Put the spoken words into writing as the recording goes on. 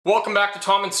Welcome back to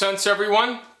Tom and Sense,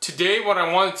 everyone. Today what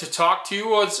I wanted to talk to you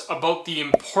was about the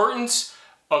importance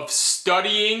of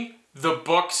studying the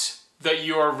books that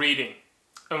you are reading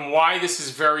and why this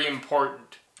is very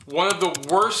important. One of the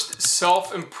worst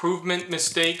self-improvement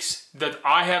mistakes that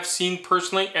I have seen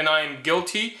personally, and I am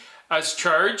guilty as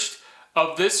charged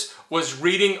of this, was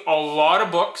reading a lot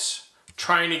of books,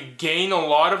 trying to gain a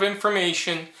lot of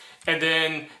information, and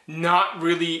then not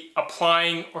really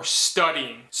applying or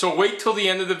studying. So wait till the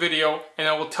end of the video and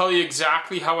I will tell you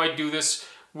exactly how I do this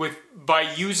by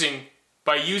using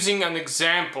an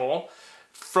example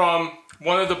from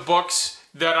one of the books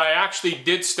that I actually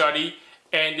did study,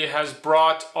 and it has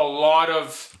brought a lot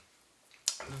of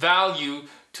value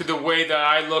to the way that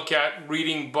I look at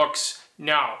reading books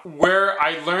now. Where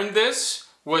I learned this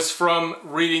was from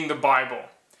reading the Bible.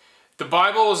 The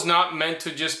Bible is not meant to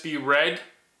just be read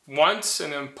once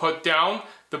and then put down.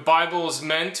 The Bible is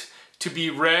meant to be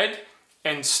read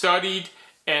and studied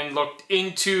and looked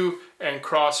into and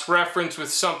cross-referenced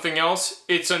with something else.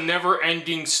 It's a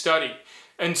never-ending study.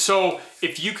 And so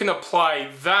if you can apply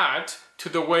that to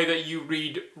the way that you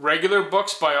read regular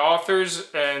books by authors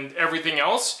and everything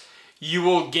else, you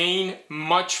will gain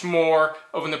much more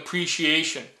of an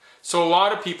appreciation. So a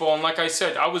lot of people, and like I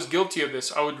said, I was guilty of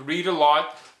this. I would read a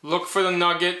lot, look for the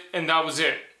nugget, and that was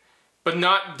it, but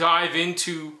not dive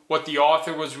into what the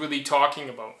author was really talking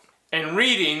about. And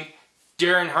reading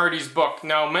Darren Hardy's book.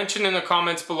 Now mention in the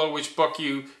comments below which book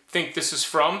you think this is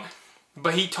from,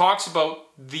 but he talks about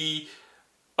the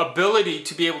ability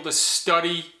to be able to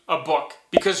study a book,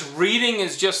 because reading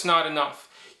is just not enough.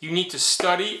 You need to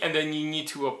study and then you need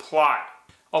to apply.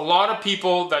 A lot of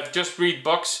people that just read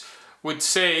books would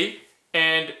say,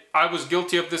 and I was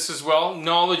guilty of this as well,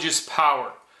 knowledge is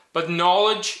power. But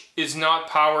knowledge is not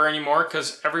power anymore,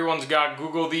 because everyone's got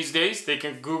Google these days. They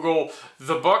can Google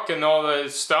the book and all that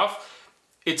stuff.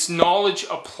 It's knowledge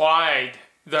applied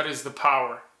that is the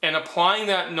power. And applying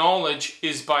that knowledge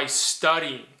is by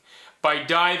studying, by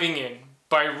diving in,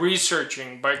 by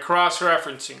researching, by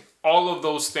cross-referencing, all of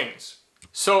those things.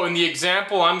 So in the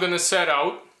example I'm going to set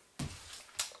out,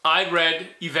 I read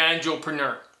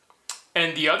Evangelpreneur.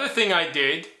 And the other thing I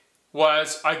did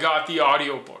was I got the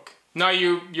audiobook. Now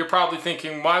you're probably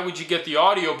thinking, why would you get the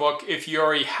audiobook if you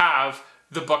already have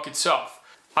the book itself?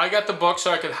 I got the book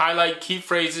so I could highlight key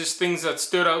phrases, things that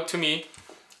stood out to me,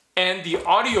 and the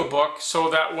audiobook so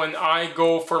that when I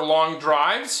go for long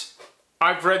drives,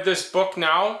 I've read this book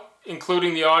now,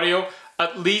 including the audio,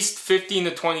 at least 15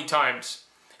 to 20 times.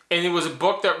 And it was a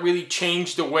book that really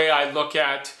changed the way I look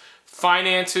at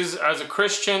finances as a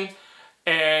Christian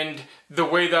and the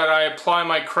way that I apply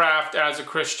my craft as a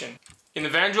Christian. In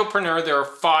Evangelpreneur, there are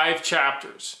 5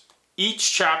 chapters.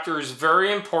 Each chapter is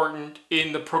very important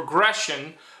in the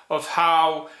progression of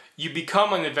how you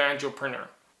become an evangelpreneur.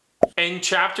 In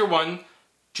chapter 1,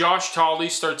 Josh Tolley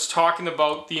starts talking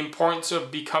about the importance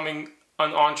of becoming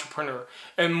an entrepreneur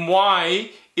and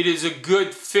why it is a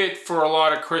good fit for a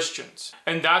lot of Christians.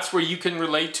 And that's where you can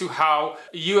relate to how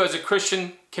you as a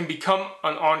Christian can become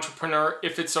an entrepreneur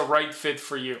if it's a right fit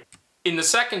for you. In the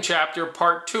second chapter,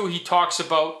 part 2, he talks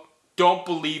about don't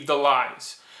believe the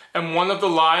lies. And one of the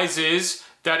lies is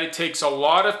that it takes a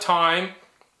lot of time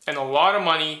and a lot of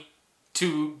money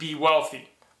to be wealthy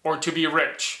or to be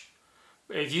rich.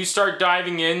 If you start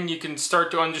diving in, you can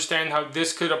start to understand how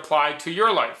this could apply to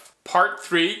your life. Part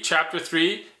 3, chapter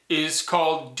 3, is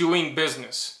called Doing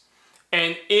Business.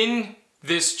 And in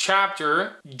this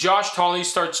chapter, Josh Tolley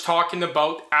starts talking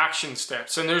about action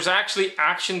steps. And there's actually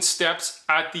action steps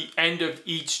at the end of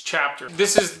each chapter.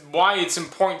 This is why it's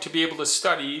important to be able to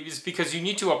study, is because you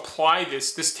need to apply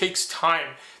this. This takes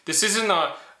time. This isn't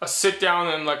a sit down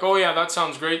and like, oh yeah, that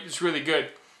sounds great, it's really good.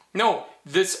 No,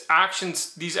 these action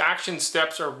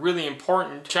steps are really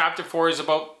important. Chapter 4 is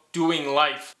about doing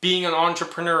life. Being an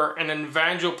entrepreneur and an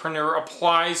evangelpreneur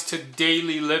applies to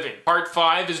daily living. Part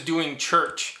 5 is doing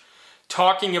church.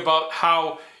 Talking about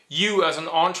how you as an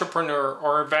entrepreneur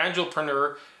or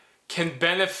evangelpreneur can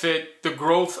benefit the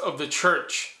growth of the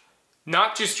church.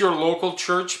 Not just your local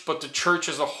church, but the church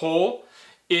as a whole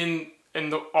in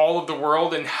all of the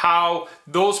world, and how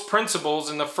those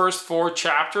principles in the first 4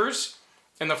 chapters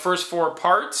and the first 4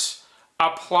 parts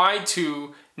apply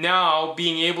to now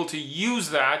being able to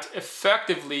use that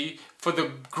effectively for the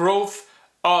growth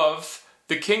of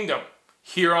the kingdom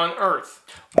here on earth.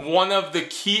 One of the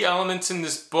key elements in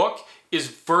this book is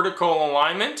vertical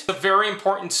alignment. A very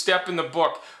important step in the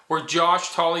book where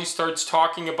Josh Tolley starts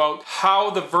talking about how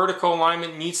the vertical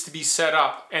alignment needs to be set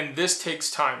up, and this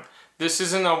takes time. This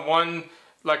isn't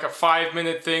like a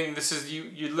 5-minute thing. This is,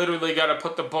 you literally got to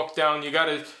put the book down. You got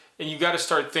to and you got to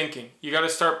start thinking. You got to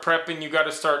start prepping. You got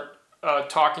to start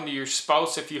talking to your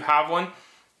spouse if you have one,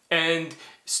 and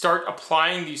start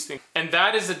applying these things. And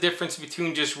that is the difference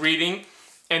between just reading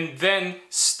and then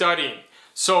studying.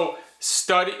 So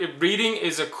reading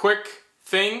is a quick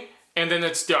thing, and then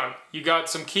it's done. You got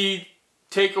some key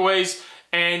takeaways,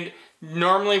 and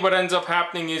normally what ends up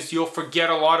happening is you'll forget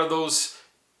a lot of those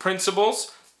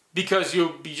principles because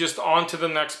you'll be just on to the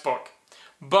next book.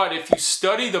 But if you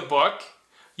study the book,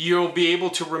 you'll be able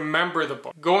to remember the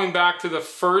book. Going back to the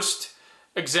first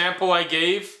example I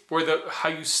gave, where how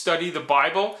you study the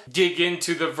Bible, dig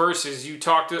into the verses, you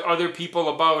talk to other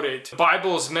people about it. The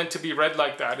Bible is meant to be read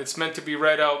like that. It's meant to be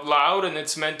read out loud, and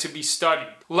it's meant to be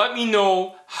studied. Let me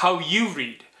know how you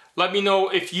read. Let me know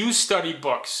if you study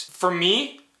books. For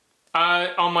me,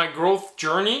 on my growth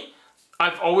journey,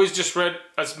 I've always just read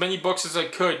as many books as I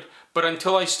could, but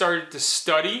until I started to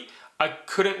study, I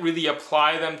couldn't really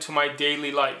apply them to my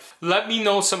daily life. Let me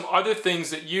know some other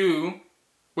things that you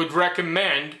would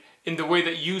recommend in the way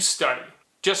that you study.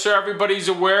 Just so everybody's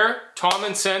aware, Tom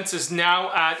and Sense is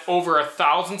now at over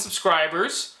 1,000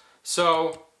 subscribers.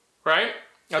 So, right?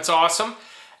 That's awesome.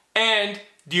 And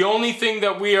the only thing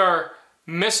that we are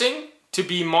missing to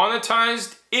be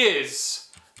monetized is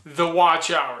the watch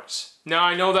hours. Now,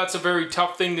 I know that's a very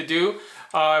tough thing to do.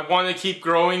 I want to keep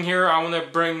growing here. I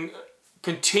want to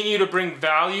continue to bring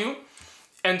value.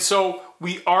 And so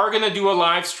we are going to do a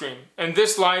live stream, and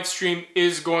this live stream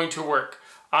is going to work.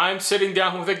 I'm sitting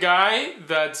down with a guy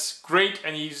that's great,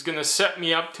 and he's going to set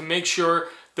me up to make sure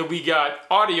that we got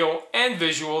audio and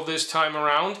visual this time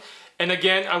around. And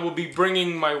again, I will be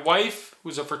bringing my wife,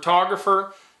 who's a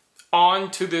photographer,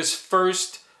 on to this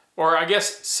first, or I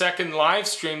guess second live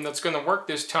stream that's going to work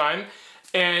this time.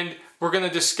 And we're going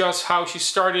to discuss how she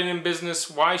started in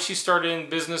business, why she started in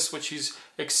business, what she's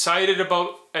excited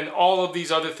about, and all of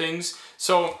these other things.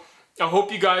 So I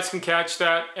hope you guys can catch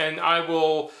that, and I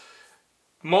will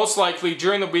most likely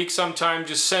during the week sometime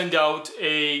just send out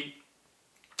a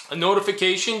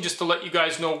notification just to let you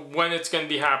guys know when it's going to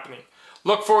be happening.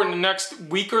 Look for it in the next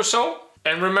week or so.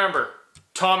 And remember,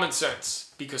 Common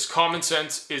Sense, because common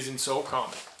sense isn't so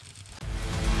common.